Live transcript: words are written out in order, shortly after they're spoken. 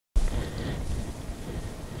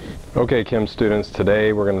Okay, Chem students,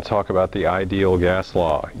 today we're going to talk about the ideal gas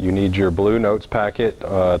law. You need your blue notes packet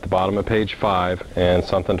at the bottom of page 5 and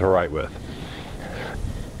something to write with.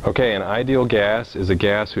 Okay, an ideal gas is a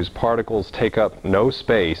gas whose particles take up no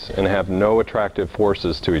space and have no attractive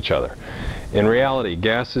forces to each other. In reality,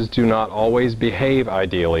 gases do not always behave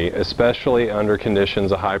ideally, especially under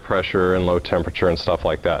conditions of high pressure and low temperature and stuff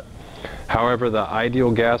like that. However, the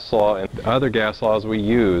ideal gas law and other gas laws we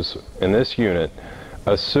use in this unit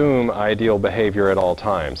assume ideal behavior at all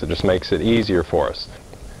times. It just makes it easier for us.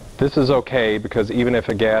 This is okay because even if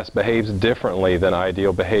a gas behaves differently than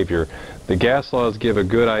ideal behavior, the gas laws give a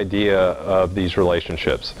good idea of these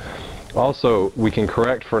relationships. Also, we can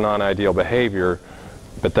correct for non-ideal behavior,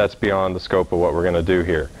 but that's beyond the scope of what we're going to do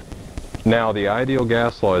here. Now, the ideal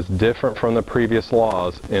gas law is different from the previous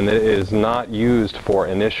laws in that it is not used for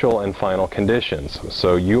initial and final conditions.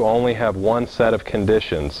 So you only have one set of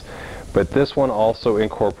conditions. But this one also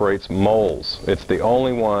incorporates moles. It's the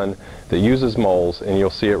only one that uses moles, and you'll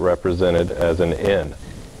see it represented as an N.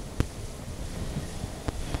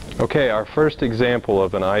 Okay, our first example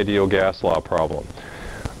of an ideal gas law problem.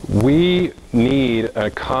 We need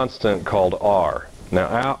a constant called R.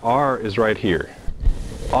 Now, R is right here.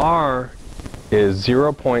 R is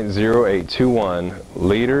 0.0821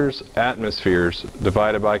 liters atmospheres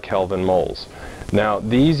divided by Kelvin moles. Now,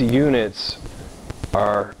 these units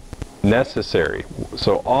are necessary.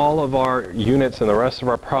 So all of our units and the rest of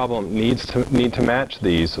our problem need to match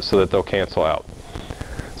these so that they'll cancel out.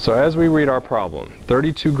 So as we read our problem,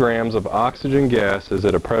 32 grams of oxygen gas is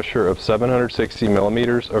at a pressure of 760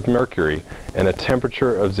 millimeters of mercury and a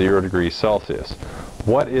temperature of 0 degrees Celsius.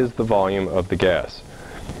 What is the volume of the gas?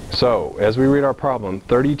 So as we read our problem,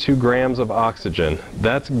 32 grams of oxygen,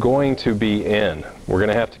 that's going to be N. We're going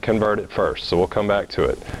to have to convert it first, so we'll come back to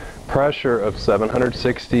it. Pressure of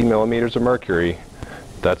 760 millimeters of mercury,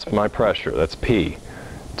 that's my pressure, that's P.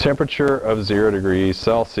 Temperature of 0 degrees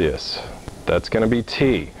Celsius, that's going to be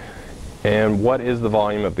T. And what is the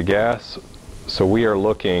volume of the gas? So we are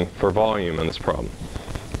looking for volume in this problem.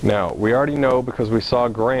 Now, we already know because we saw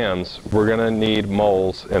grams, we're going to need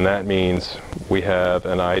moles, and that means we have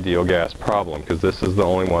an ideal gas problem because this is the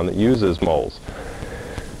only one that uses moles.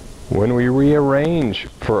 When we rearrange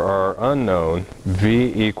for our unknown,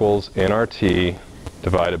 V equals nRT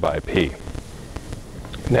divided by P.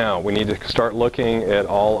 Now, we need to start looking at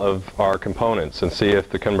all of our components and see if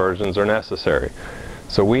the conversions are necessary.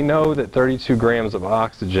 So we know that 32 grams of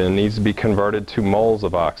oxygen needs to be converted to moles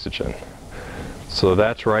of oxygen. So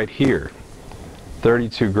that's right here.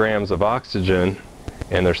 32 grams of oxygen,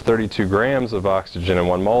 and there's 32 grams of oxygen and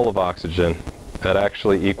 1 mole of oxygen. That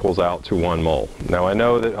actually equals out to 1 mole. Now I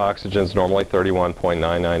know that oxygen is normally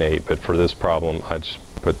 31.998, but for this problem I just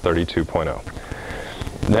put 32.0.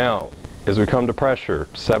 Now, as we come to pressure,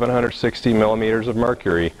 760 millimeters of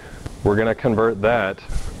mercury, we're going to convert that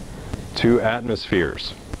to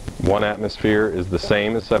atmospheres. 1 atmosphere is the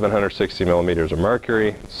same as 760 millimeters of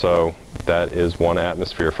mercury, so that is 1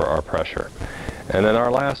 atmosphere for our pressure. And then our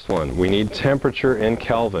last one, we need temperature in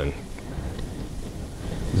Kelvin.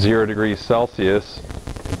 0 degrees Celsius,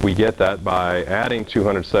 we get that by adding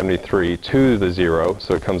 273 to the 0,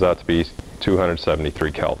 so it comes out to be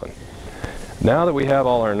 273 Kelvin. Now that we have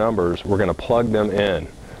all our numbers, we're going to plug them in.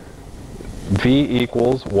 V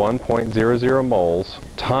equals 1.00 moles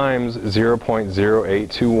times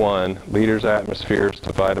 0.0821 liters atmospheres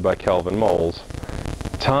divided by Kelvin moles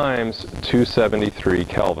times 273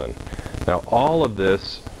 Kelvin. Now all of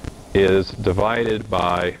this is divided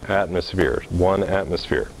by atmospheres, 1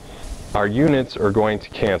 atmosphere. Our units are going to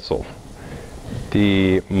cancel.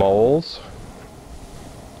 The moles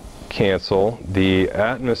cancel, the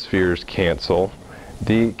atmospheres cancel,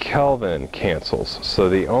 the Kelvin cancels. So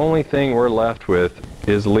the only thing we're left with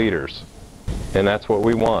is liters, and that's what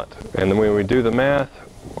we want. And then when we do the math,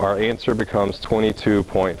 our answer becomes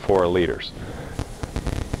 22.4 liters.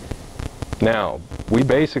 Now, we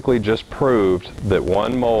basically just proved that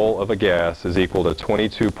 1 mole of a gas is equal to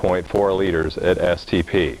 22.4 liters at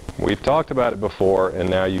STP. We've talked about it before, and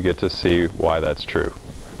now you get to see why that's true.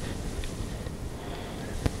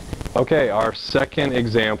 Okay, our second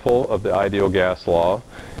example of the ideal gas law.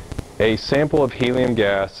 A sample of helium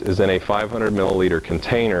gas is in a 500 milliliter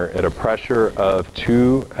container at a pressure of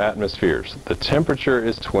 2 atmospheres. The temperature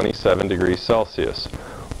is 27 degrees Celsius.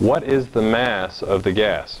 What is the mass of the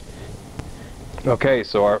gas? Okay,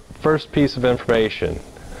 so our first piece of information,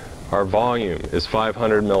 our volume is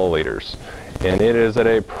 500 milliliters, and it is at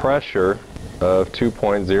a pressure of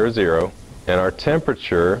 2.00, and our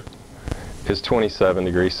temperature is 27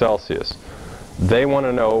 degrees Celsius. They want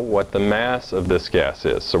to know what the mass of this gas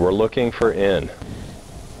is, so we're looking for N.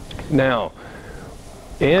 Now,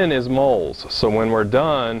 N is moles, so when we're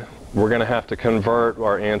done, we're going to have to convert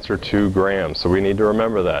our answer to grams, so we need to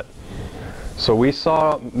remember that. So we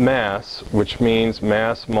saw mass, which means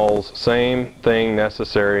mass moles, same thing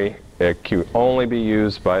necessary. It can only be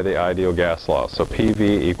used by the ideal gas law, so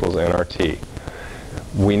PV equals nRT.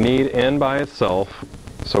 We need N by itself,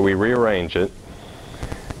 so we rearrange it,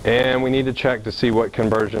 and we need to check to see what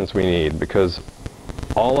conversions we need, because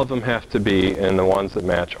all of them have to be in the ones that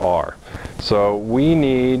match R. So we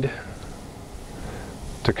need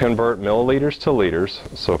to convert milliliters to liters,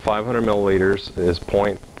 so 500 milliliters is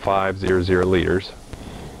 0.500 liters.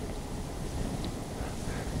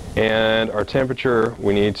 And our temperature,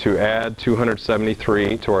 we need to add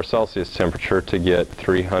 273 to our Celsius temperature to get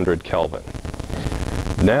 300 Kelvin.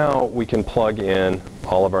 Now we can plug in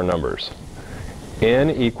all of our numbers.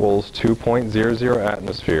 N equals 2.00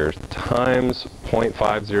 atmospheres times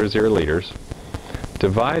 0.500 liters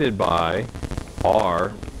divided by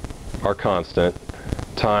R, our constant,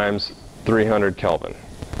 times 300 Kelvin.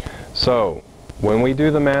 So when we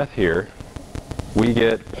do the math here, we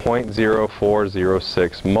get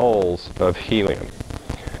 0.0406 moles of helium.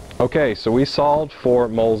 Okay, so we solved for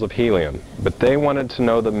moles of helium, but they wanted to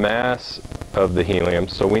know the mass of the helium,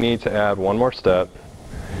 so we need to add one more step.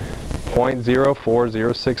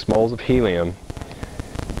 0.0406 moles of helium.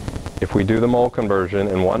 If we do the mole conversion,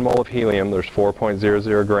 in 1 mole of helium there's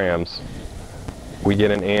 4.00 grams. We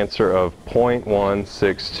get an answer of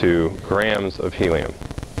 0.162 grams of helium.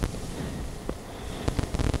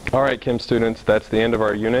 Alright, Chem students, that's the end of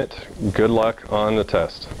our unit. Good luck on the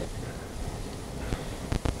test.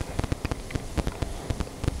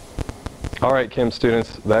 Alright, Chem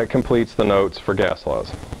students, that completes the notes for gas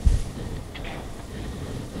laws.